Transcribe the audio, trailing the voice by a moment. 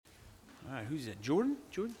All right, who's that? Jordan?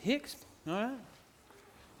 Jordan Hicks? All right.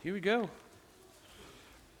 Here we go.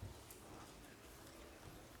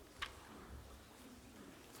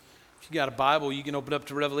 If you got a Bible, you can open up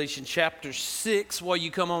to Revelation chapter 6 while you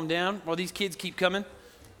come on down, while these kids keep coming.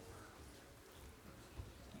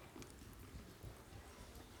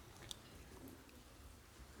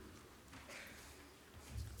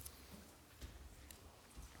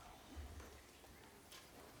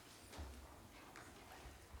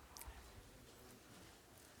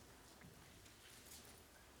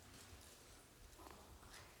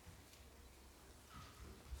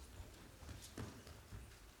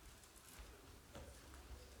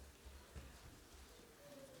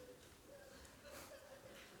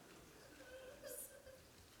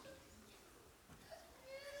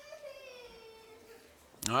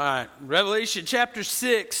 All right, Revelation chapter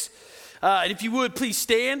 6. And if you would, please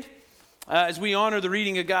stand as we honor the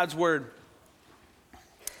reading of God's word.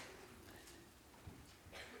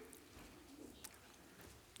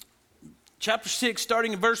 Chapter 6,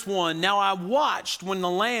 starting in verse 1. Now I watched when the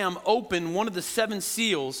Lamb opened one of the seven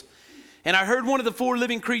seals, and I heard one of the four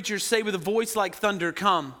living creatures say with a voice like thunder,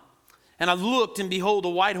 "Come." And I looked, and behold, a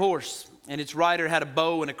white horse, and its rider had a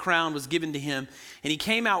bow, and a crown was given to him. And he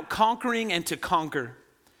came out conquering and to conquer.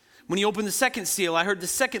 When he opened the second seal, I heard the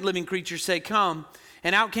second living creature say, "Come."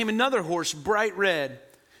 And out came another horse, bright red.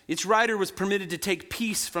 Its rider was permitted to take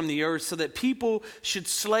peace from the earth, so that people should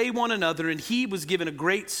slay one another, and he was given a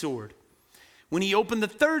great sword. When he opened the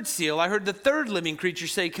third seal, I heard the third living creature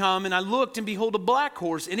say, "Come." And I looked, and behold, a black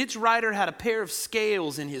horse, and its rider had a pair of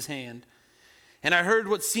scales in his hand. And I heard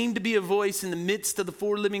what seemed to be a voice in the midst of the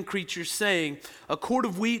four living creatures saying, "A quart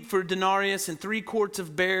of wheat for a denarius, and 3 quarts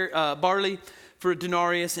of barley for a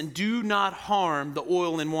denarius, and do not harm the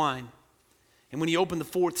oil and wine." And when he opened the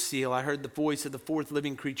fourth seal, I heard the voice of the fourth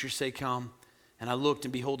living creature say, "Come." And I looked,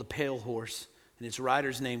 and behold, a pale horse, and its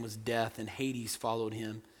rider's name was Death, and Hades followed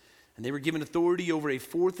him. And they were given authority over a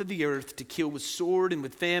fourth of the earth to kill with sword and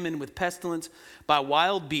with famine, with pestilence, by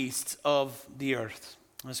wild beasts of the earth.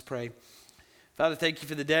 Let's pray. Father, thank you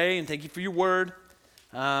for the day, and thank you for your word.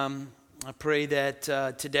 I pray that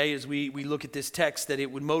today as we look at this text, that it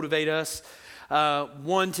would motivate us,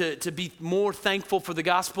 one, to be more thankful for the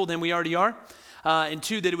gospel than we already are, and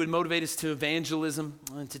two, that it would motivate us to evangelism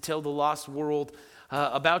and to tell the lost world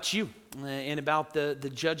about you and about the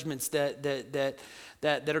judgments that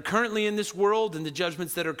are currently in this world, and the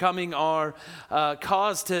judgments that are coming are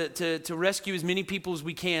caused to rescue as many people as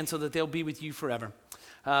we can so that they'll be with you forever.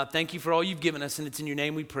 Thank you for all you've given us, and it's in your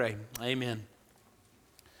name we pray. Amen.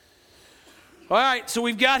 All right, so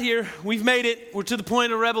we've made it. We're to the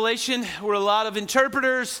point of Revelation where a lot of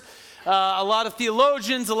interpreters, a lot of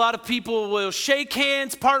theologians, a lot of people will shake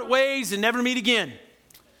hands, part ways, and never meet again.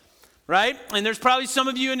 Right? And there's probably some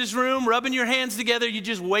of you in this room rubbing your hands together. You're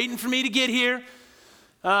just waiting for me to get here.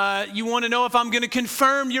 You want to know if I'm going to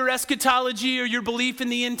confirm your eschatology or your belief in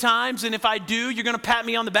the end times. And if I do, you're going to pat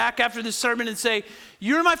me on the back after this sermon and say,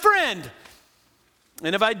 "You're my friend."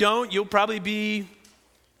 And if I don't, you'll probably be,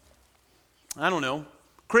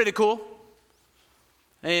 critical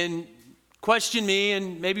and question me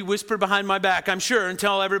and maybe whisper behind my back, I'm sure, and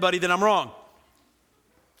tell everybody that I'm wrong.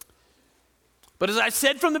 But as I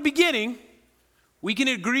said from the beginning, we can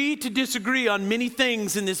agree to disagree on many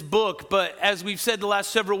things in this book, but as we've said the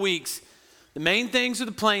last several weeks, the main things are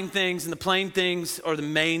the plain things, and the plain things are the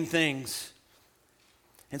main things.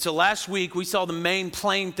 And so last week, we saw the main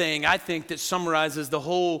plain thing, I think, that summarizes the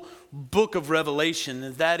whole book of Revelation,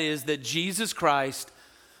 and that is that Jesus Christ,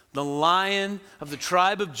 the Lion of the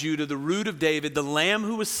tribe of Judah, the Root of David, the Lamb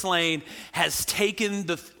who was slain, has taken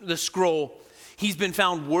the scroll. He's been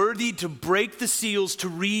found worthy to break the seals, to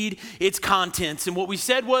read its contents. And what we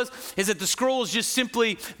said is that the scroll is just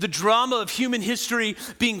simply the drama of human history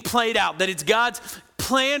being played out, that it's God's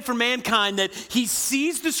plan for mankind, that he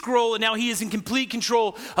sees the scroll and now he is in complete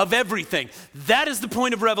control of everything. That is the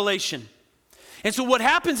point of Revelation. And so what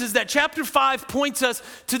happens is that chapter 5 points us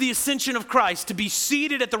to the ascension of Christ, to be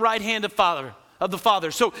seated at the right hand of the Father.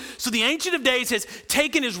 So the Ancient of Days has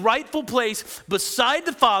taken his rightful place beside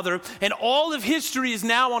the Father, and all of history is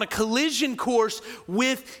now on a collision course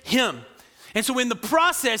with him. And so in the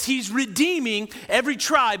process, he's redeeming every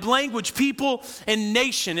tribe, language, people, and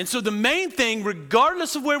nation. And so the main thing,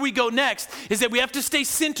 regardless of where we go next, is that we have to stay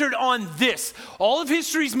centered on this. All of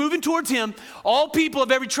history is moving towards him. All people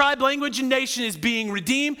of every tribe, language, and nation is being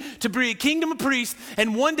redeemed to be a kingdom of priests,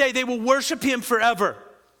 and one day they will worship him forever.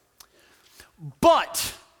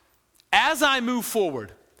 But as I move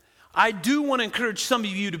forward, I do want to encourage some of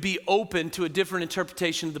you to be open to a different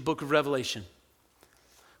interpretation of the book of Revelation.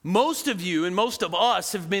 Most of you and most of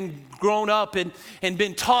us have been grown up and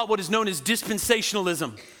been taught what is known as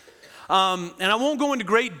dispensationalism. And I won't go into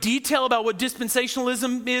great detail about what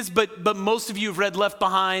dispensationalism is, but most of you have read Left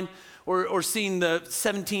Behind or seen the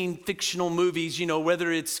 17 fictional movies,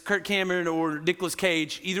 whether it's Kirk Cameron or Nicolas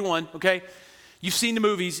Cage, either one, okay? You've seen the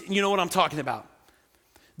movies, and you know what I'm talking about.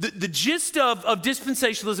 The gist of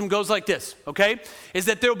dispensationalism goes like this, okay? Is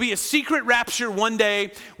that there'll be a secret rapture one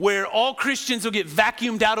day where all Christians will get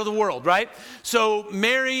vacuumed out of the world, right? So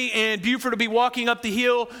Mary and Buford will be walking up the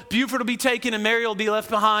hill, Buford will be taken, and Mary will be left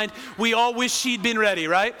behind. We all wish she'd been ready,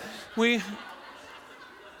 right?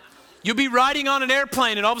 You'll be riding on an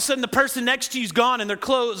airplane, and all of a sudden the person next to you's gone, and their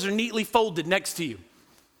clothes are neatly folded next to you,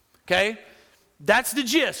 okay? That's the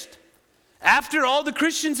gist. After all the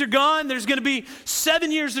Christians are gone, there's going to be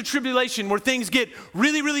 7 years of tribulation where things get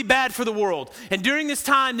really, really bad for the world. And during this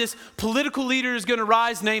time, this political leader is going to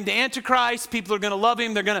rise named the Antichrist. People are going to love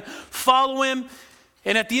him. They're going to follow him.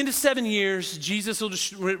 And at the end of 7 years, Jesus will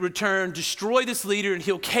return, destroy this leader, and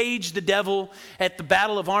he'll cage the devil at the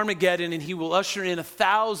Battle of Armageddon, and he will usher in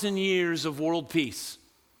 1,000 years of world peace.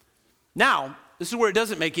 Now, this is where it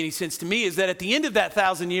doesn't make any sense to me, is that at the end of that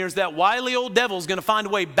 1,000 years, that wily old devil is going to find a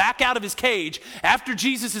way back out of his cage after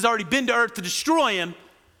Jesus has already been to earth to destroy him.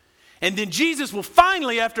 And then Jesus will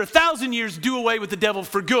finally, after 1,000 years, do away with the devil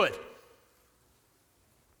for good.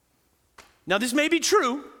 Now, this may be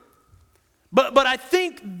true, but I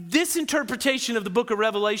think this interpretation of the book of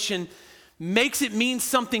Revelation makes it mean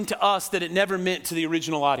something to us that it never meant to the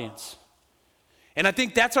original audience. And I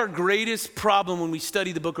think that's our greatest problem when we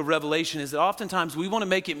study the book of Revelation, is that oftentimes we want to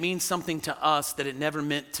make it mean something to us that it never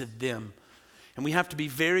meant to them. And we have to be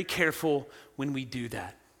very careful when we do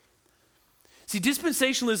that. See,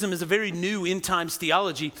 dispensationalism is a very new end times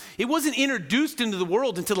theology. It wasn't introduced into the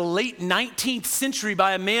world until the late 19th century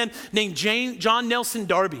by a man named John Nelson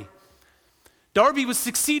Darby. Darby was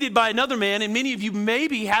succeeded by another man, and many of you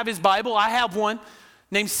maybe have his Bible. I have one,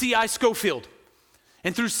 named C.I. Scofield.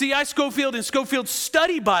 And through C.I. Scofield and Scofield's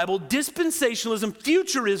study Bible, dispensationalism,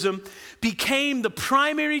 futurism became the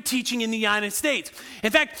primary teaching in the United States.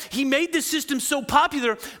 In fact, he made this system so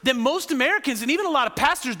popular that most Americans and even a lot of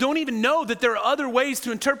pastors don't even know that there are other ways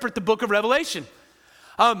to interpret the book of Revelation.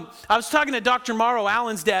 I was talking to Dr. Morrow,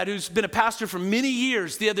 Alan's dad, who's been a pastor for many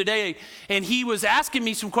years, the other day, and he was asking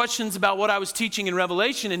me some questions about what I was teaching in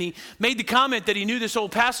Revelation, and he made the comment that he knew this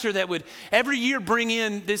old pastor that would every year bring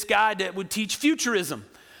in this guy that would teach futurism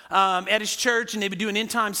at his church, and they would do an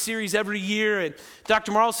end time series every year. And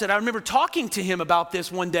Dr. Morrow said, I remember talking to him about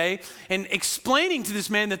this one day and explaining to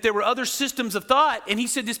this man that there were other systems of thought, and he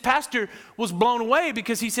said this pastor was blown away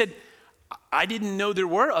because he said, I didn't know there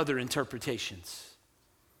were other interpretations.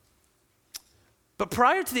 But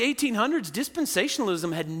prior to the 1800s,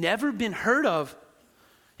 dispensationalism had never been heard of.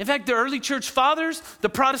 In fact, the early church fathers, the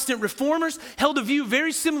Protestant reformers, held a view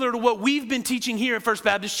very similar to what we've been teaching here at First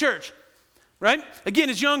Baptist Church, right?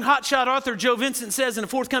 Again, as young hotshot author Joe Vincent says in a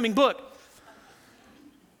forthcoming book,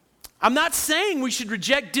 I'm not saying we should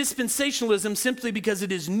reject dispensationalism simply because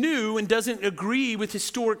it is new and doesn't agree with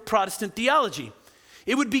historic Protestant theology.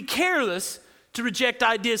 It would be careless to reject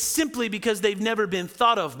ideas simply because they've never been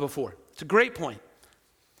thought of before. It's a great point.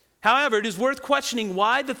 However, it is worth questioning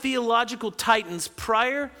why the theological titans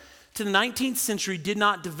prior to the 19th century did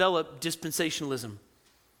not develop dispensationalism.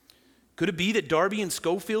 Could it be that Darby and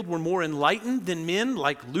Scofield were more enlightened than men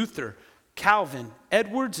like Luther, Calvin,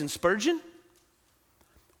 Edwards, and Spurgeon?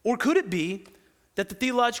 Or could it be that the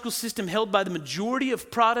theological system held by the majority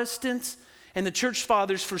of Protestants and the church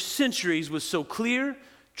fathers for centuries was so clear,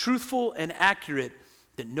 truthful, and accurate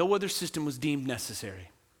that no other system was deemed necessary?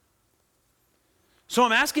 So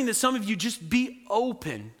I'm asking that some of you just be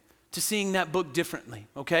open to seeing that book differently,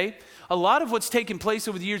 okay? A lot of what's taken place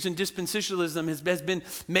over the years in dispensationalism has been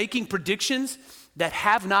making predictions that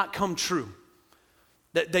have not come true,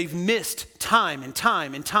 that they've missed time and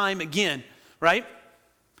time and time again, right?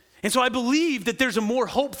 And so I believe that there's a more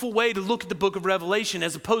hopeful way to look at the book of Revelation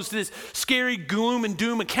as opposed to this scary gloom and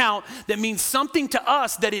doom account that means something to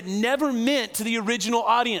us that it never meant to the original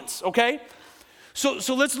audience, okay?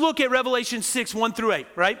 So let's look at Revelation 6, 1 through 8,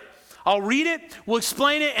 right? I'll read it, we'll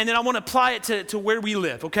explain it, and then I want to apply it to where we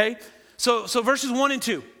live, okay? So verses 1 and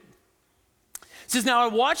 2. It says, Now I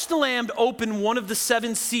watched the Lamb open one of the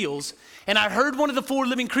 7 seals, and I heard one of the 4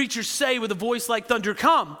 living creatures say with a voice like thunder,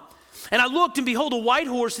 Come. And I looked, and behold, a white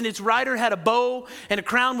horse, and its rider had a bow, and a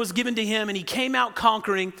crown was given to him, and he came out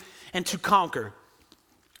conquering and to conquer.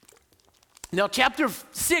 Now chapter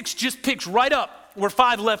 6 just picks right up where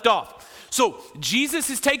 5 left off. So Jesus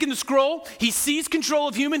is taking the scroll. He sees control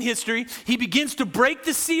of human history. He begins to break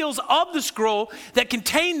the seals of the scroll that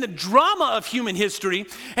contain the drama of human history.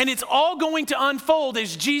 And it's all going to unfold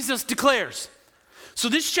as Jesus declares. So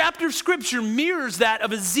this chapter of scripture mirrors that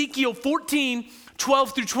of Ezekiel 14,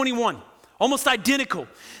 12 through 21. Almost identical.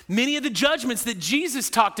 Many of the judgments that Jesus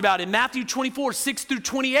talked about in Matthew 24, 6 through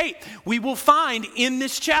 28, we will find in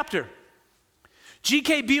this chapter.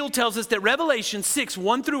 G.K. Beale tells us that Revelation 6,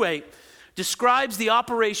 1 through 8, describes the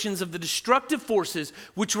operations of the destructive forces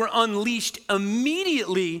which were unleashed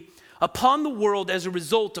immediately upon the world as a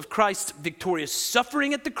result of Christ's victorious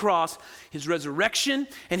suffering at the cross, his resurrection,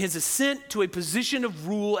 and his ascent to a position of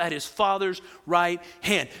rule at his Father's right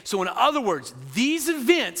hand. So in other words, these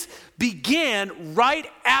events began right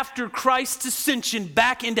after Christ's ascension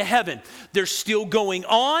back into heaven. They're still going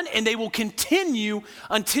on, and they will continue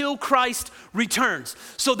until Christ returns.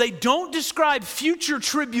 So they don't describe future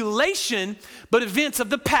tribulation, but events of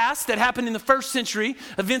the past that happened in the first century,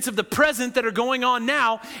 events of the present that are going on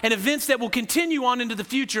now, and events that will continue on into the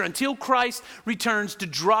future until Christ returns to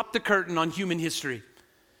drop the curtain on human history.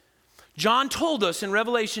 John told us in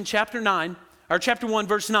Revelation chapter 1,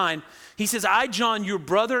 verse 9, he says, I, John, your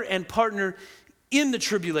brother and partner in the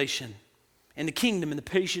tribulation and the kingdom and the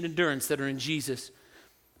patient endurance that are in Jesus.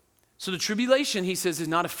 So the tribulation, he says, is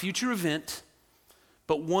not a future event,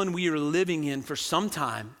 but one we are living in for some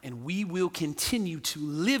time, and we will continue to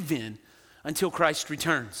live in until Christ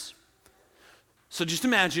returns. So just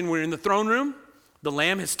imagine we're in the throne room, the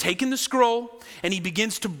Lamb has taken the scroll, and he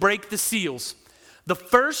begins to break the seals. The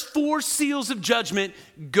first 4 seals of judgment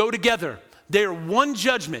go together. They are one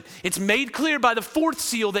judgment. It's made clear by the 4th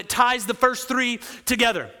seal that ties the first 3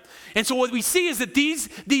 together. And so what we see is that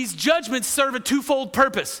these judgments serve a twofold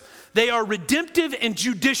purpose. They are redemptive and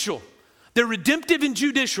judicial. They're redemptive and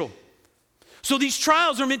judicial. So these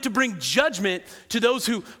trials are meant to bring judgment to those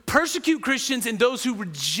who persecute Christians and those who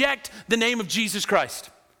reject the name of Jesus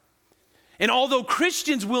Christ. And although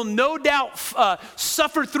Christians will no doubt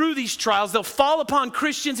suffer through these trials, they'll fall upon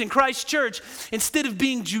Christians in Christ's church. Instead of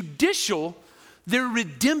being judicial, they're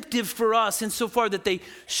redemptive for us insofar that they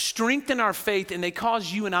strengthen our faith and they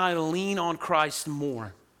cause you and I to lean on Christ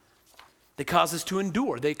more. They cause us to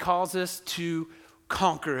endure. They cause us to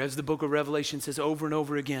conquer, as the book of Revelation says over and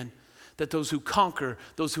over again, that those who conquer,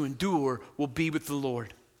 those who endure, will be with the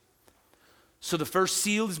Lord. So the first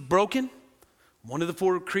seal is broken. One of the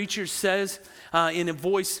 4 creatures says in a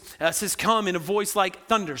voice, come in a voice like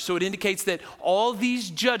thunder. So it indicates that all these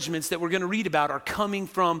judgments that we're going to read about are coming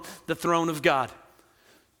from the throne of God.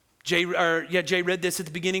 Jay read this at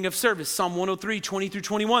the beginning of service, Psalm 103, 20 through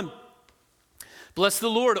 21. Bless the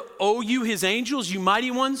Lord, O you his angels, you mighty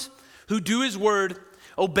ones who do his word,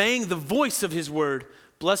 obeying the voice of his word.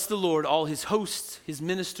 Bless the Lord, all his hosts, his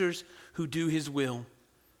ministers who do his will.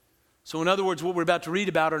 So in other words, what we're about to read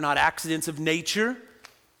about are not accidents of nature,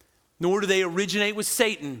 nor do they originate with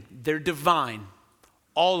Satan. They're divine.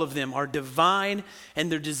 All of them are divine,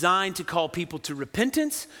 and they're designed to call people to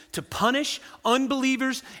repentance, to punish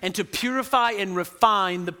unbelievers, and to purify and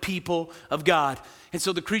refine the people of God. And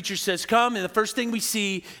so the creature says, come, and the first thing we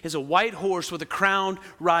see is a white horse with a crowned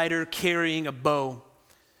rider carrying a bow.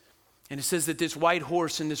 And it says that this white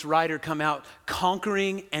horse and this rider come out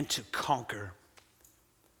conquering and to conquer.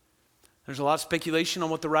 There's a lot of speculation on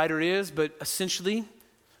what the rider is, but essentially,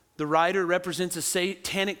 the rider represents a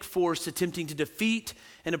satanic force attempting to defeat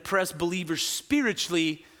and oppress believers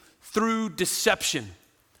spiritually through deception.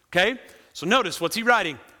 Okay? So notice, what's he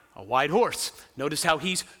riding? A white horse. Notice how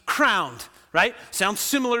he's crowned, right? Sounds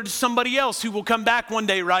similar to somebody else who will come back one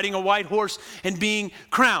day riding a white horse and being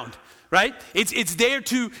crowned, right? It's there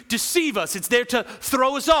to deceive us. It's there to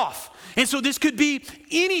throw us off. And so this could be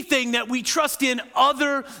anything that we trust in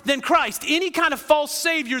other than Christ. Any kind of false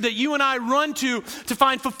savior that you and I run to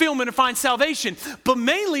find fulfillment or find salvation. But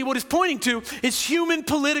mainly what it's pointing to is human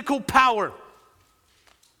political power.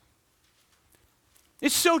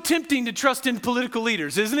 It's so tempting to trust in political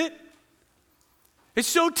leaders, isn't it? It's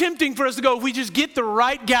so tempting for us to go, if we just get the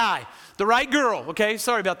right guy, the right girl, okay?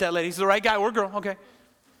 Sorry about that, ladies. The right guy or girl, okay?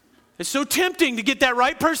 It's so tempting to get that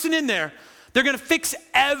right person in there. They're going to fix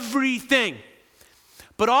everything.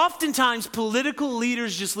 But oftentimes, political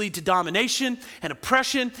leaders just lead to domination and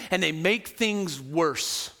oppression, and they make things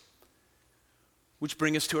worse. Which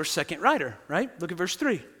brings us to our second rider, right? Look at verse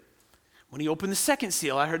 3. When he opened the second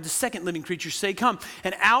seal, I heard the second living creature say, come.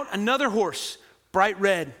 And out another horse, bright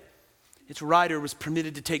red. Its rider was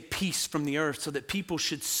permitted to take peace from the earth so that people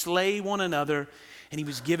should slay one another, and he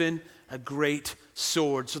was given a great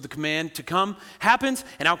sword. So the command to come happens,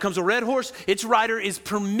 and out comes a red horse. Its rider is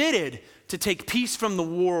permitted to take peace from the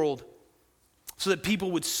world so that people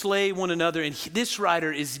would slay one another. And this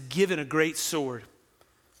rider is given a great sword.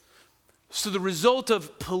 So the result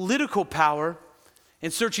of political power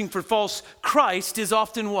and searching for false Christ is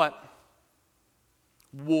often what?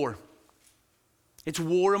 War. It's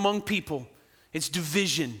war among people. It's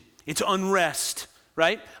division. It's unrest,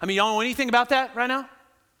 right? I mean, y'all know anything about that right now?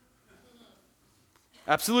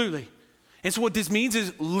 Absolutely. And so what this means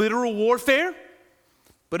is literal warfare,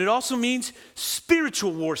 but it also means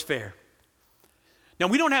spiritual warfare. Now,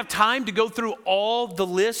 we don't have time to go through all the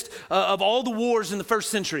list of all the wars in the first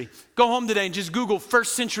century. Go home today and just Google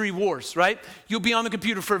first century wars, right? You'll be on the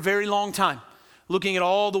computer for a very long time looking at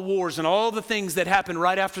all the wars and all the things that happened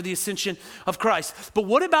right after the ascension of Christ. But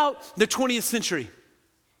what about the 20th century?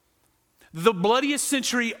 The bloodiest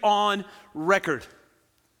century on record.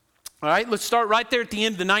 All right, let's start right there at the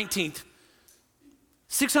end of the 19th.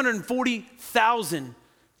 640,000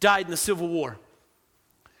 died in the Civil War.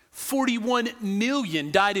 41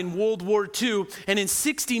 million died in World War II, and in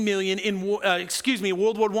 60 million in World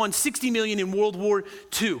War I, 60 million in World War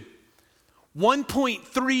II.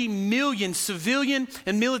 1.3 million civilian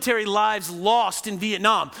and military lives lost in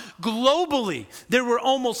Vietnam. Globally, there were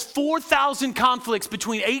almost 4,000 conflicts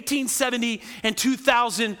between 1870 and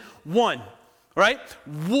 2001. Right?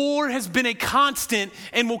 War has been a constant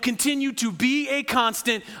and will continue to be a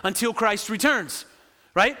constant until Christ returns.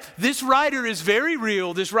 Right? This rider is very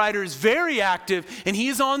real. This rider is very active, and he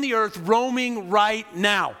is on the earth roaming right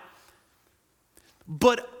now.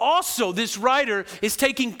 But also, this rider is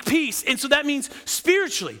taking peace, and so that means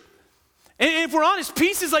spiritually. And if we're honest,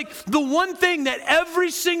 peace is like the one thing that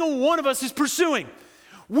every single one of us is pursuing.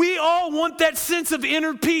 We all want that sense of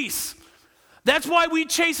inner peace. That's why we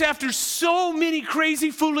chase after so many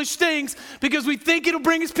crazy, foolish things, because we think it'll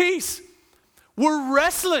bring us peace. We're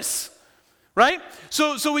restless. Right?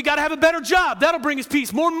 So we got to have a better job. That'll bring us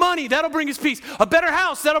peace. More money. That'll bring us peace. A better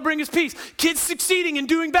house. That'll bring us peace. Kids succeeding and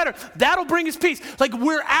doing better. That'll bring us peace. Like,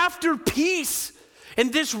 we're after peace.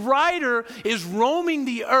 And this rider is roaming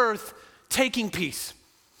the earth taking peace.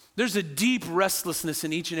 There's a deep restlessness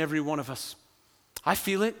in each and every one of us. I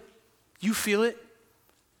feel it. You feel it.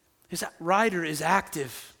 This rider is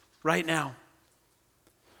active right now.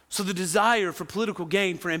 So the desire for political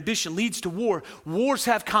gain, for ambition, leads to war. Wars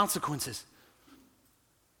have consequences.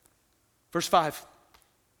 Verse 5.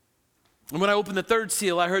 And when I opened the third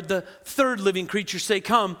seal, I heard the third living creature say,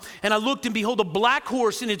 "Come." And I looked, and behold, a black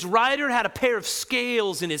horse, and its rider had a pair of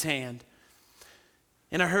scales in his hand.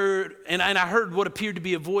 And I heard what appeared to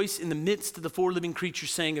be a voice in the midst of the four living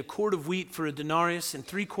creatures saying, "A quart of wheat for a denarius, and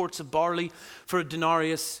 3 quarts of barley for a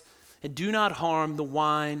denarius, and do not harm the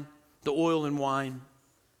wine, the oil and wine."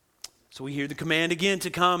 So we hear the command again to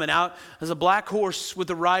come, and out as a black horse with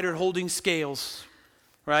a rider holding scales.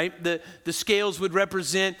 Right? The scales would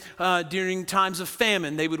represent during times of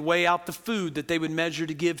famine, they would weigh out the food that they would measure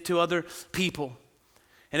to give to other people.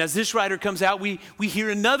 And as this rider comes out, we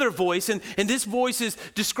hear another voice, and this voice is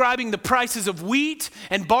describing the prices of wheat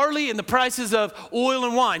and barley and the prices of oil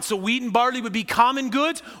and wine. So wheat and barley would be common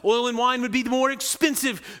goods, oil and wine would be the more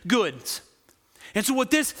expensive goods. And so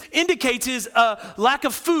what this indicates is a lack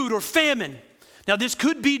of food or famine. Now this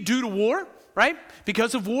could be due to war, right?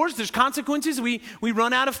 Because of wars, there's consequences. We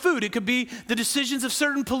run out of food. It could be the decisions of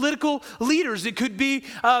certain political leaders. It could be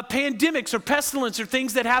pandemics or pestilence or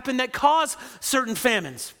things that happen that cause certain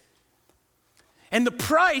famines. And the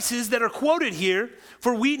prices that are quoted here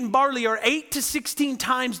for wheat and barley are 8 to 16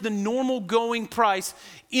 times the normal going price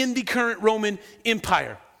in the current Roman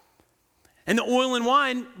Empire. And the oil and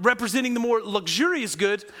wine, representing the more luxurious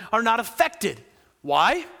goods, are not affected.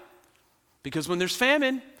 Why? Because when there's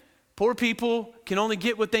famine, poor people can only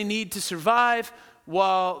get what they need to survive,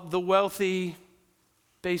 while the wealthy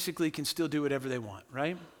basically can still do whatever they want,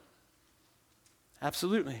 right?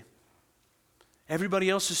 Absolutely. Everybody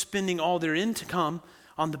else is spending all their income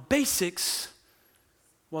on the basics,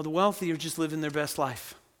 while the wealthy are just living their best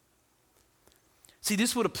life. See,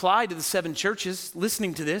 this would apply to the 7 churches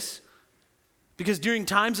listening to this, because during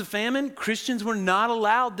times of famine, Christians were not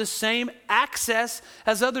allowed the same access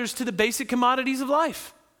as others to the basic commodities of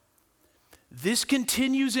life. This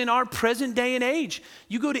continues in our present day and age.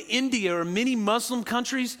 You go to India or many Muslim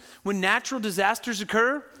countries, when natural disasters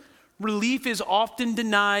occur, relief is often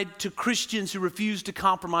denied to Christians who refuse to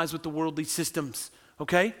compromise with the worldly systems,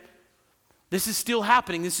 okay? This is still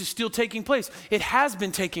happening. This is still taking place. It has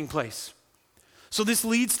been taking place. So this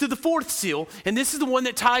leads to the 4th seal, and this is the one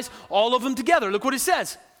that ties all of them together. Look what it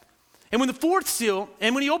says. And when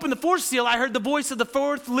he opened the 4th seal, I heard the voice of the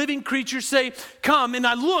 4th living creature say, "Come." And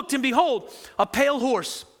I looked, and behold, a pale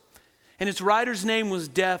horse. And its rider's name was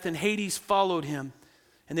Death, and Hades followed him.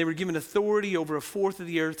 And they were given authority over a fourth of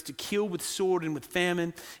the earth to kill with sword and with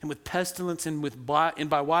famine and with pestilence and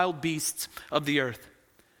by wild beasts of the earth.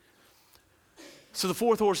 So the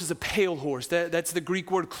fourth horse is a pale horse. That's the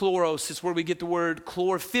Greek word chloros. It's where we get the word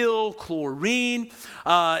chlorophyll, chlorine.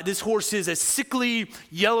 This horse is a sickly,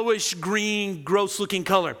 yellowish, green, gross-looking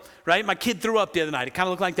color, right? My kid threw up the other night. It kind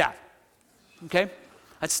of looked like that, okay?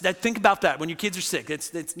 Think about that when your kids are sick.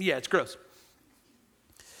 It's gross.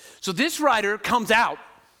 So this rider comes out,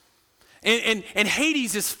 and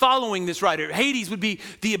Hades is following this rider. Hades would be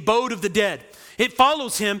the abode of the dead. It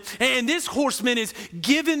follows him, and this horseman is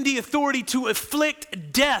given the authority to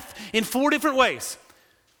inflict death in 4 different ways.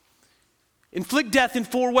 Inflict death in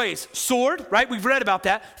 4 ways. Sword, right? We've read about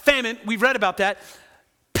that. Famine, we've read about that.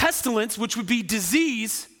 Pestilence, which would be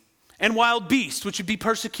disease, and wild beast, which would be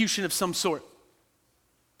persecution of some sort.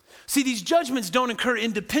 See, these judgments don't occur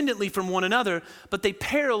independently from one another, but they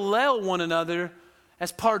parallel one another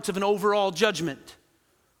as parts of an overall judgment.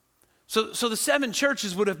 So the 7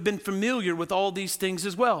 churches would have been familiar with all these things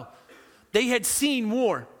as well. They had seen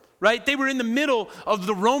war, right? They were in the middle of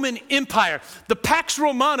the Roman Empire. The Pax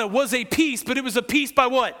Romana was a peace, but it was a peace by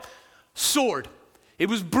what? Sword. It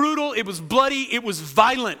was brutal, it was bloody, it was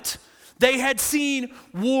violent. They had seen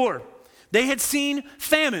war. They had seen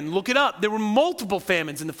famine. Look it up. There were multiple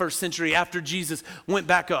famines in the first century after Jesus went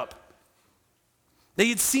back up. They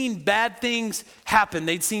had seen bad things happen.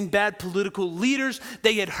 They'd seen bad political leaders.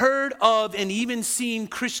 They had heard of and even seen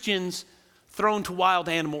Christians thrown to wild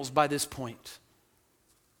animals by this point.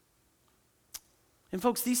 And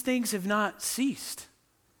folks, these things have not ceased.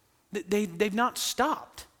 They've not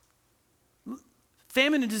stopped.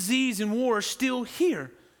 Famine and disease and war are still here.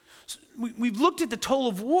 We've looked at the toll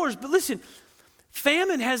of wars, but listen,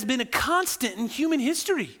 famine has been a constant in human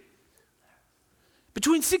history.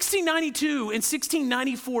 Between 1692 and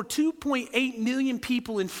 1694, 2.8 million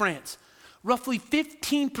people in France, roughly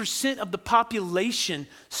 15% of the population,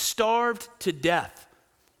 starved to death.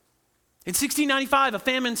 In 1695, a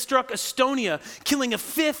famine struck Estonia, killing a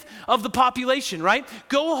fifth of the population, right?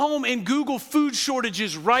 Go home and Google food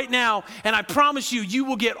shortages right now, and I promise you, you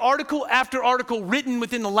will get article after article written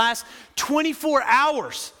within the last 24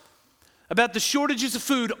 hours about the shortages of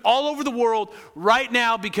food all over the world right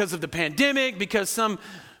now because of the pandemic, because some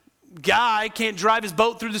guy can't drive his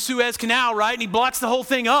boat through the Suez Canal, right? And he blocks the whole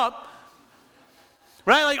thing up.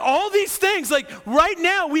 Right? Like all these things, like right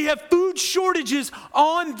now we have food shortages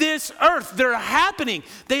on this earth. They're happening.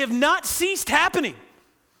 They have not ceased happening.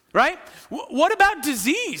 Right? What about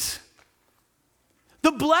disease?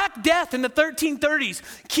 The Black Death in the 1330s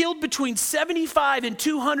killed between 75 and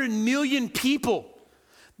 200 million people.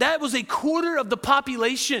 That was a quarter of the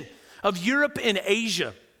population of Europe and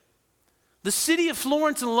Asia. The city of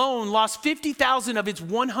Florence alone lost 50,000 of its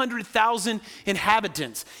 100,000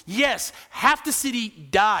 inhabitants. Yes, half the city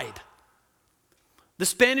died. The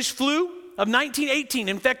Spanish flu of 1918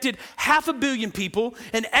 infected 500 million people,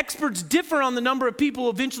 and experts differ on the number of people who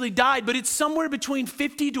eventually died, but it's somewhere between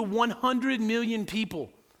 50 to 100 million people.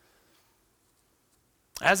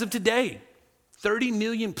 As of today, 30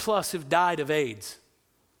 million plus have died of AIDS.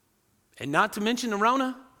 And not to mention the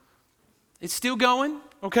Rona. It's still going,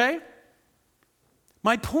 okay?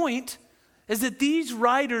 My point is that these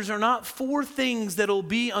riders are not 4 things that will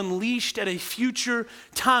be unleashed at a future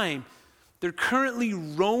time. They're currently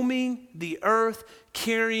roaming the earth,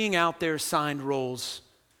 carrying out their assigned roles.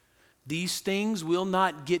 These things will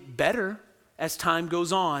not get better as time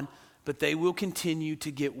goes on, but they will continue to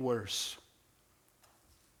get worse.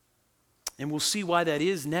 And we'll see why that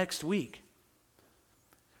is next week.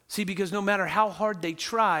 See, because no matter how hard they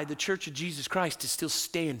try, the Church of Jesus Christ is still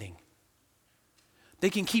standing. They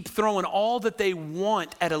can keep throwing all that they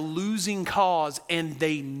want at a losing cause, and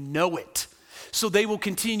they know it. So they will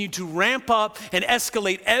continue to ramp up and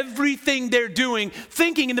escalate everything they're doing,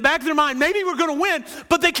 thinking in the back of their mind, maybe we're going to win,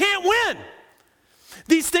 but they can't win.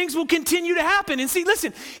 These things will continue to happen. And see,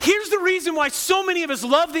 listen, here's the reason why so many of us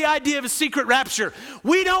love the idea of a secret rapture.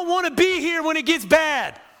 We don't want to be here when it gets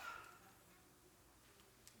bad.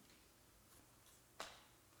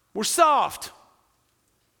 We're soft.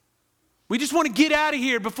 We just want to get out of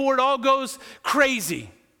here before it all goes crazy.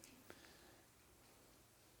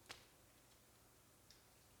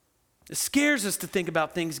 It scares us to think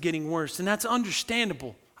about things getting worse, and that's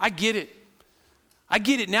understandable. I get it. I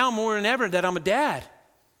get it now more than ever that I'm a dad.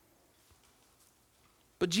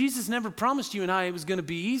 But Jesus never promised you and I it was going to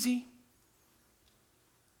be easy.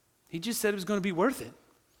 He just said it was going to be worth it.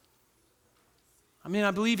 I mean,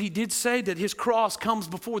 I believe he did say that his cross comes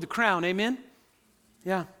before the crown. Amen?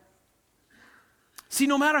 Yeah. See,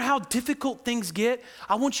 no matter how difficult things get,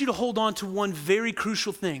 I want you to hold on to one very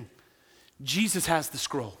crucial thing. Jesus has the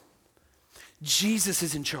scroll. Jesus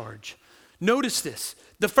is in charge. Notice this.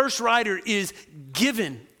 The first rider is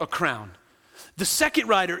given a crown. The second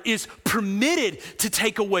rider is permitted to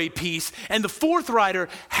take away peace. And the fourth rider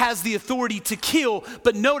has the authority to kill.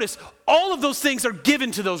 But notice, all of those things are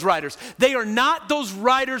given to those riders. They are not those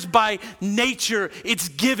riders by nature. It's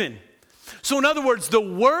given. So in other words, the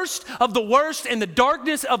worst of the worst and the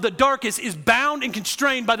darkness of the darkest is bound and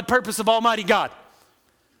constrained by the purpose of Almighty God.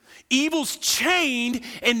 Evil's chained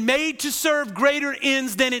and made to serve greater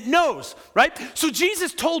ends than it knows, right? So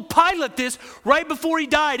Jesus told Pilate this right before he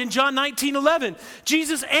died in John 19:11.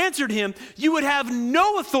 Jesus answered him, "You would have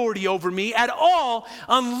no authority over me at all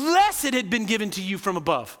unless it had been given to you from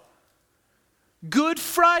above." Good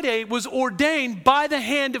Friday was ordained by the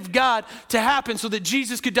hand of God to happen so that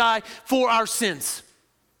Jesus could die for our sins.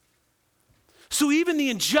 So even the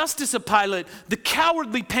injustice of Pilate, the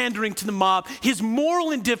cowardly pandering to the mob, his moral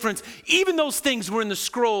indifference, even those things were in the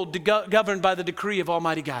scroll governed by the decree of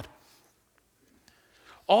Almighty God.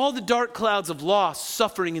 All the dark clouds of loss,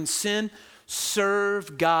 suffering, and sin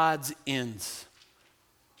serve God's ends.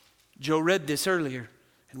 Joe read this earlier,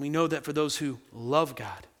 and we know that for those who love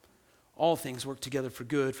God, all things work together for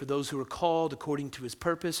good, for those who are called according to his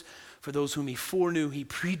purpose, for those whom he foreknew, he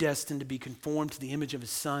predestined to be conformed to the image of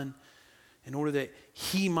his Son, in order that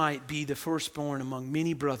he might be the firstborn among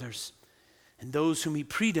many brothers. And those whom he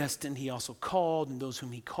predestined, he also called. And those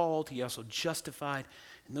whom he called, he also justified.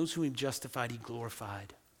 And those whom he justified, he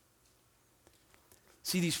glorified.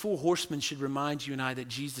 See, these four horsemen should remind you and I that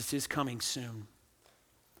Jesus is coming soon.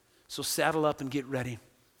 So saddle up and get ready,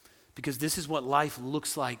 because this is what life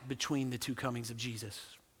looks like between the two comings of Jesus.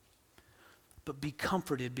 But be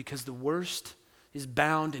comforted, because the worst is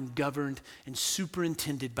bound and governed and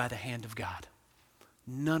superintended by the hand of God.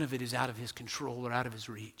 None of it is out of his control or out of his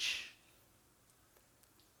reach.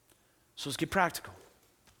 So let's get practical.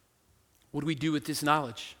 What do we do with this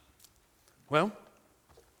knowledge? Well,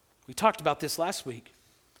 we talked about this last week.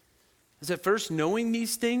 Is that first, knowing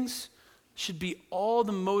these things should be all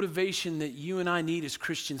the motivation that you and I need as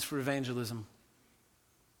Christians for evangelism.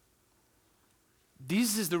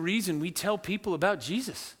 This is the reason we tell people about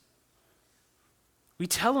Jesus. We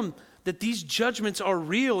tell them that these judgments are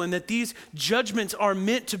real and that these judgments are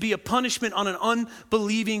meant to be a punishment on an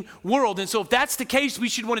unbelieving world. And so if that's the case, we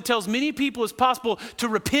should want to tell as many people as possible to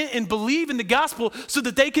repent and believe in the gospel so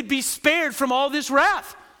that they could be spared from all this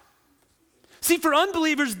wrath. See, for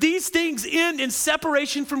unbelievers, these things end in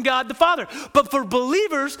separation from God the Father. But for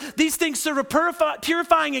believers, these things serve a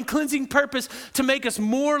purifying and cleansing purpose to make us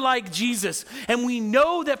more like Jesus. And we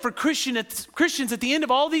know that for Christians, at the end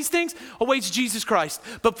of all these things awaits Jesus Christ.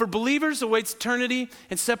 But for believers, awaits eternity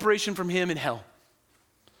and separation from him in hell.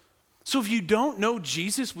 So if you don't know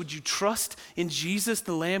Jesus, would you trust in Jesus,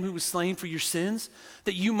 the Lamb who was slain for your sins,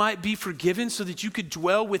 that you might be forgiven so that you could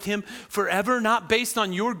dwell with him forever, not based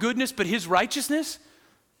on your goodness, but his righteousness?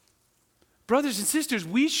 Brothers and sisters,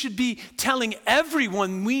 we should be telling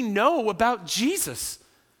everyone we know about Jesus.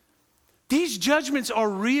 These judgments are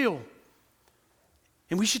real,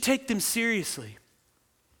 and we should take them seriously.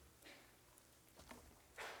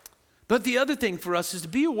 But the other thing for us is to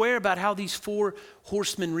be aware about how these four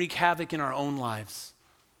horsemen wreak havoc in our own lives.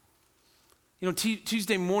 You know,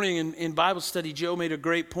 Tuesday morning in Bible study, Joe made a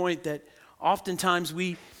great point that oftentimes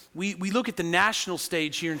we look at the national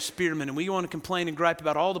stage here in Spearman, and we want to complain and gripe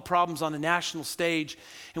about all the problems on the national stage,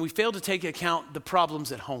 and we fail to take into account the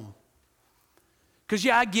problems at home. Because,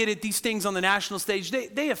 yeah, I get it, these things on the national stage,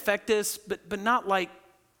 they affect us, but not like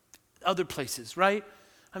other places, right?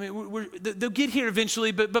 I mean, they'll get here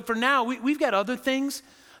eventually, but for now, we've got other things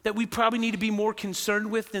that we probably need to be more concerned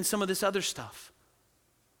with than some of this other stuff.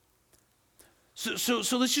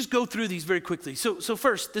 So let's just go through these very quickly. So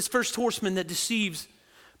first, this first horseman that deceives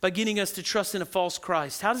by getting us to trust in a false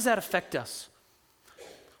Christ, how does that affect us?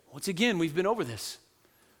 Once again, we've been over this.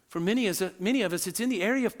 For many of us, it's in the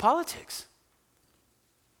area of politics.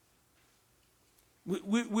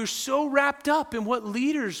 We're so wrapped up in what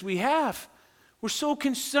leaders we have. We're so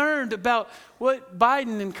concerned about what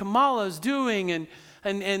Biden and Kamala is doing, and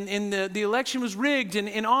the election was rigged,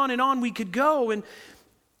 and on we could go. And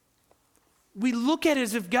we look at it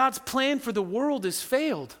as if God's plan for the world has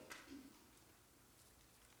failed.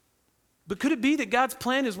 But could it be that God's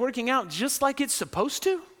plan is working out just like it's supposed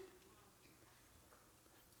to?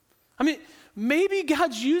 I mean, maybe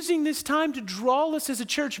God's using this time to draw us as a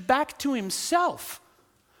church back to himself.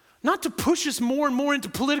 Not to push us more and more into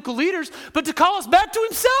political leaders, but to call us back to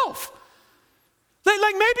himself.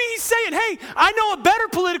 Like maybe he's saying, hey, I know a better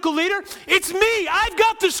political leader. It's me. I've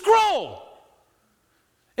got the scroll.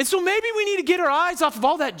 And so maybe we need to get our eyes off of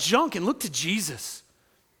all that junk and look to Jesus.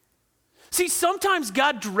 See, sometimes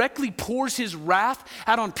God directly pours his wrath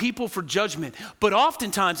out on people for judgment. But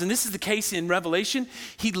oftentimes, and this is the case in Revelation,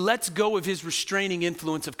 he lets go of his restraining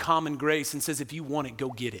influence of common grace and says, if you want it, go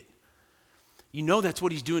get it. You know that's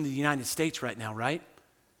what he's doing to the United States right now, right?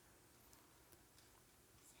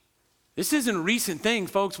 This isn't a recent thing,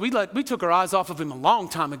 folks. We took our eyes off of him a long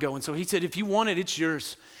time ago. And so he said, if you want it, it's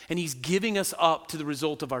yours. And he's giving us up to the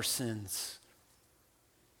result of our sins.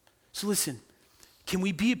 So listen, can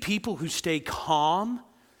we be a people who stay calm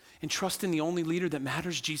and trust in the only leader that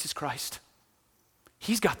matters, Jesus Christ?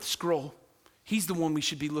 He's got the scroll. He's the one we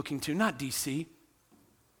should be looking to, not DC.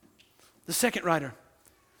 The second writer.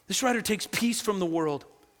 This writer takes peace from the world.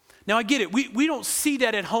 Now, I get it. We don't see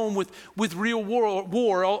that at home with real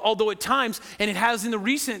war, although at times, and it has in our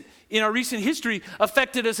recent history,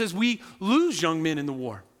 affected us as we lose young men in the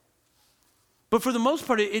war. But for the most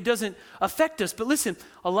part, it doesn't affect us. But listen,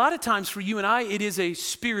 a lot of times for you and I, it is a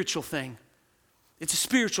spiritual thing. It's a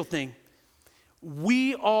spiritual thing.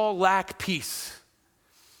 We all lack peace.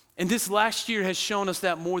 And this last year has shown us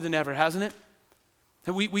that more than ever, hasn't it?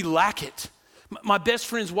 That we lack it. My best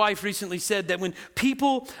friend's wife recently said that when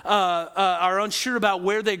people are unsure about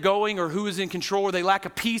where they're going or who is in control, or they lack a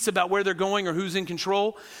peace about where they're going or who's in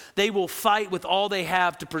control, they will fight with all they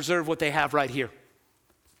have to preserve what they have right here.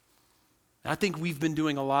 And I think we've been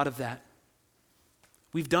doing a lot of that.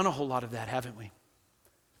 We've done a whole lot of that, haven't we?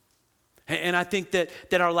 And I think that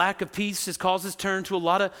our lack of peace has caused us to turn to a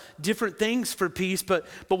lot of different things for peace. But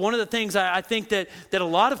one of the things I think that a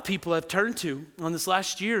lot of people have turned to on this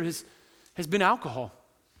last year has been alcohol.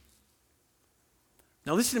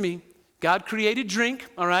 Now listen to me. God created drink,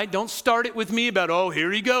 all right? Don't start it with me about, oh,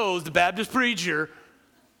 here he goes, the Baptist preacher.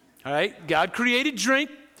 All right? God created drink.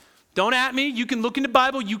 Don't at me. You can look in the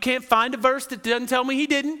Bible. You can't find a verse that doesn't tell me he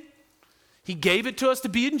didn't. He gave it to us to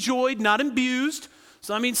be enjoyed, not abused.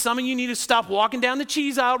 So I mean, some of you need to stop walking down the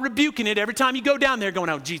cheese aisle rebuking it every time you go down there going,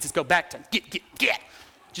 oh, Jesus, go back to get.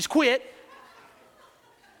 Just quit.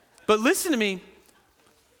 But listen to me.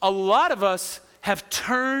 A lot of us have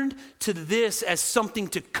turned to this as something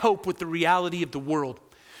to cope with the reality of the world.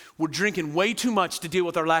 We're drinking way too much to deal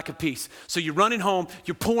with our lack of peace. So you're running home,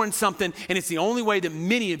 you're pouring something, and it's the only way that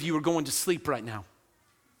many of you are going to sleep right now.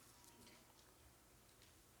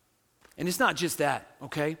 And it's not just that,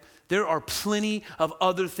 okay? There are plenty of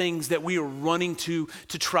other things that we are running to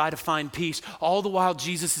try to find peace. All the while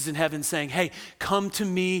Jesus is in heaven saying, hey, come to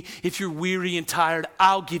me if you're weary and tired,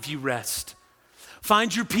 I'll give you rest.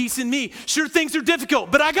 Find your peace in me. Sure, things are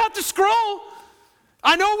difficult, but I got the scroll.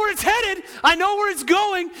 I know where it's headed. I know where it's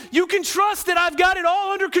going. You can trust that I've got it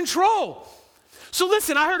all under control. So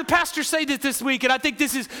listen, I heard a pastor say this week, and I think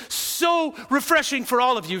this is so refreshing for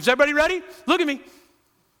all of you. Is everybody ready? Look at me.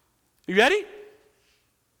 You ready?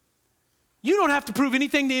 You don't have to prove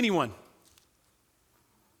anything to anyone.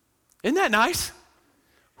 Isn't that nice?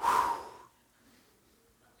 Whew.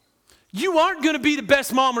 You aren't going to be the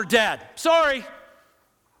best mom or dad. Sorry.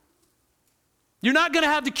 You're not going to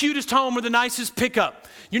have the cutest home or the nicest pickup.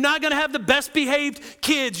 You're not going to have the best behaved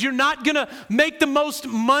kids. You're not going to make the most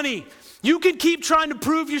money. You can keep trying to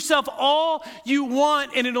prove yourself all you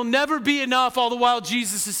want, and it'll never be enough, all the while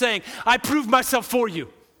Jesus is saying, I proved myself for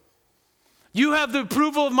you. You have the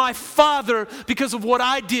approval of my Father because of what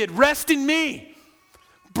I did. Rest in me.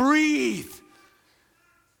 Breathe.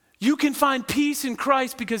 You can find peace in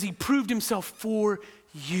Christ because he proved himself for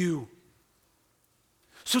you.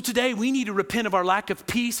 So today we need to repent of our lack of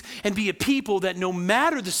peace and be a people that no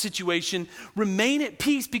matter the situation, remain at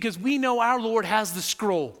peace because we know our Lord has the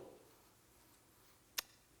scroll.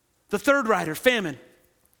 The third writer, famine.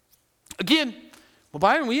 Again, well,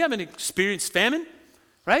 Byron, we haven't experienced famine,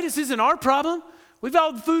 right? This isn't our problem. We've got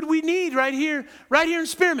all the food we need right here in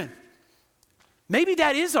Spearman. Maybe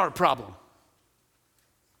that is our problem.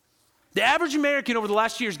 The average American over the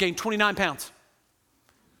last year has gained 29 pounds.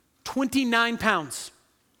 29 pounds.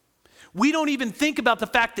 We don't even think about the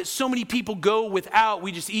fact that so many people go without.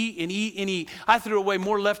 We just eat and eat and eat. I threw away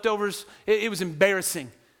more leftovers. It was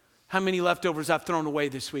embarrassing how many leftovers I've thrown away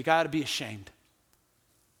this week. I ought to be ashamed.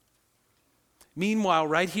 Meanwhile,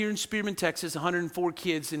 right here in Spearman, Texas, 104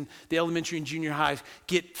 kids in the elementary and junior high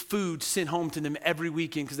get food sent home to them every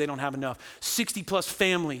weekend because they don't have enough. 60 plus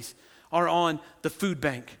families are on the food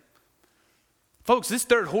bank. Folks, this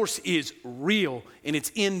third horse is real, and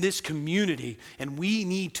it's in this community, and we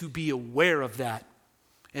need to be aware of that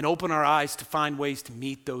and open our eyes to find ways to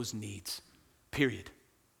meet those needs, period.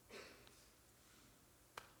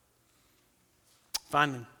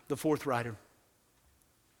 Finally, the fourth rider.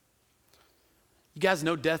 You guys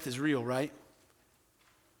know death is real, right?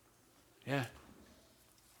 Yeah.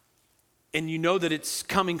 And you know that it's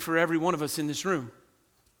coming for every one of us in this room.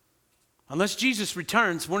 Unless Jesus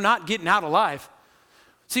returns, we're not getting out alive.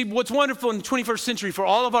 See, what's wonderful in the 21st century, for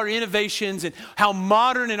all of our innovations and how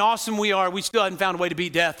modern and awesome we are, we still haven't found a way to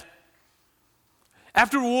beat death.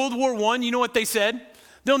 After World War I, you know what they said?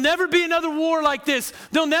 There'll never be another war like this.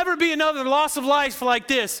 There'll never be another loss of life like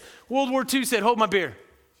this. World War II said, hold my beer.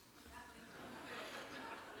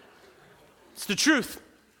 It's the truth.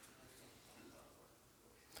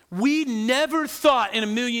 We never thought in a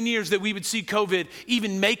million years that we would see COVID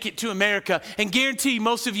even make it to America. And guarantee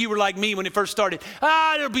most of you were like me when it first started.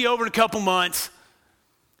 It'll be over in a couple months.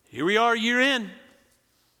 Here we are, a year in.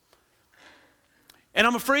 And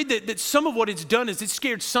I'm afraid that some of what it's done is it's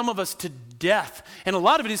scared some of us to death. And a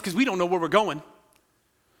lot of it is because we don't know where we're going.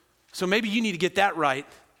 So maybe you need to get that right.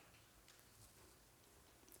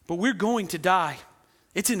 But we're going to die.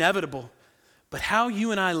 It's inevitable. But how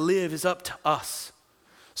you and I live is up to us.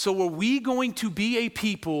 So are we going to be a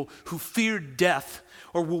people who fear death,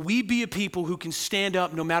 or will we be a people who can stand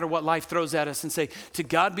up no matter what life throws at us and say, to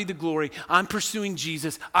God be the glory, I'm pursuing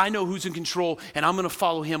Jesus, I know who's in control, and I'm going to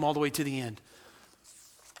follow him all the way to the end.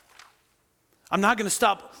 I'm not going to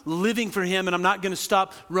stop living for him, and I'm not going to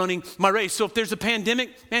stop running my race. So if there's a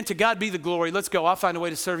pandemic, man, to God be the glory. Let's go. I'll find a way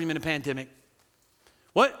to serve him in a pandemic.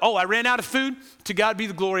 What? Oh, I ran out of food? To God be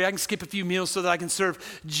the glory. I can skip a few meals so that I can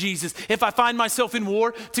serve Jesus. If I find myself in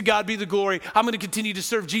war, to God be the glory. I'm going to continue to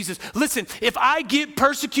serve Jesus. Listen, if I get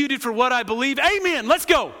persecuted for what I believe, amen, let's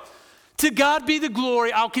go. To God be the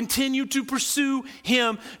glory. I'll continue to pursue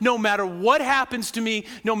him no matter what happens to me,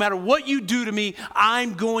 no matter what you do to me,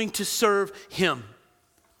 I'm going to serve him.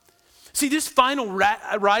 See, this final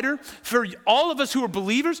rider, for all of us who are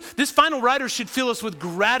believers, this final rider should fill us with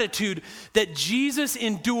gratitude that Jesus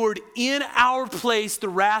endured in our place the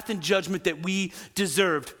wrath and judgment that we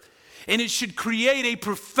deserved. And it should create a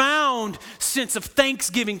profound sense of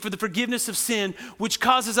thanksgiving for the forgiveness of sin, which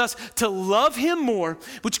causes us to love him more,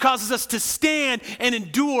 which causes us to stand and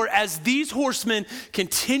endure as these horsemen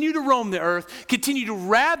continue to roam the earth, continue to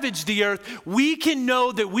ravage the earth. We can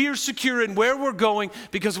know that we are secure in where we're going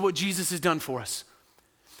because of what Jesus has done for us.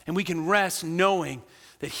 And we can rest knowing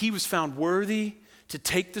that he was found worthy to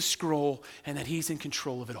take the scroll and that he's in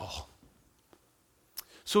control of it all.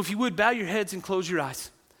 So if you would, bow your heads and close your eyes.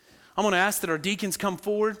 I'm going to ask that our deacons come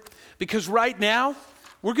forward, because right now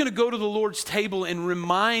we're going to go to the Lord's table and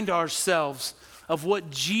remind ourselves of what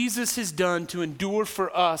Jesus has done to endure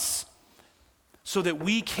for us so that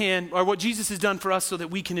we can, or what Jesus has done for us so that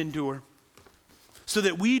we can endure. So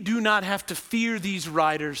that we do not have to fear these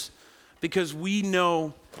riders because we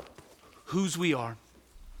know whose we are.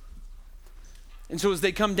 And so as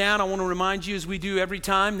they come down, I want to remind you, as we do every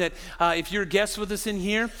time, that if you're a guest with us in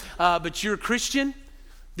here, but you're a Christian,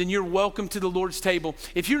 then you're welcome to the Lord's table.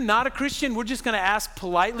 If you're not a Christian, we're just going to ask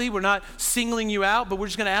politely. We're not singling you out, but we're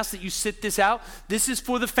just going to ask that you sit this out. This is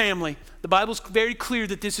for the family. The Bible's very clear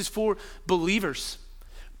that this is for believers.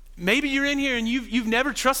 Maybe you're in here and you've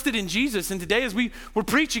never trusted in Jesus, and today as we were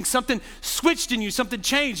preaching, something switched in you, something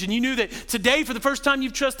changed, and you knew that today for the first time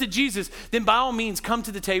you've trusted Jesus, then by all means come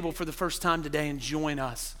to the table for the first time today and join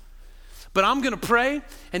us. But I'm going to pray,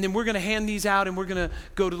 and then we're going to hand these out, and we're going to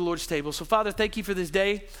go to the Lord's table. So, Father, thank you for this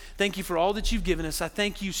day. Thank you for all that you've given us. I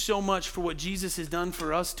thank you so much for what Jesus has done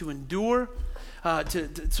for us to endure,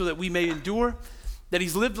 so that we may endure, that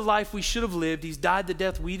he's lived the life we should have lived. He's died the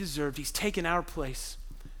death we deserved. He's taken our place,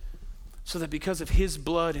 so that because of his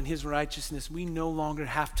blood and his righteousness, we no longer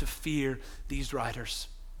have to fear these riders,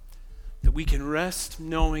 that we can rest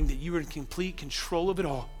knowing that you are in complete control of it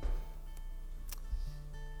all.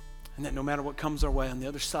 And that no matter what comes our way, on the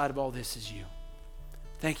other side of all this is you.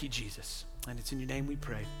 Thank you, Jesus. And it's in your name we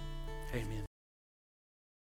pray. Amen.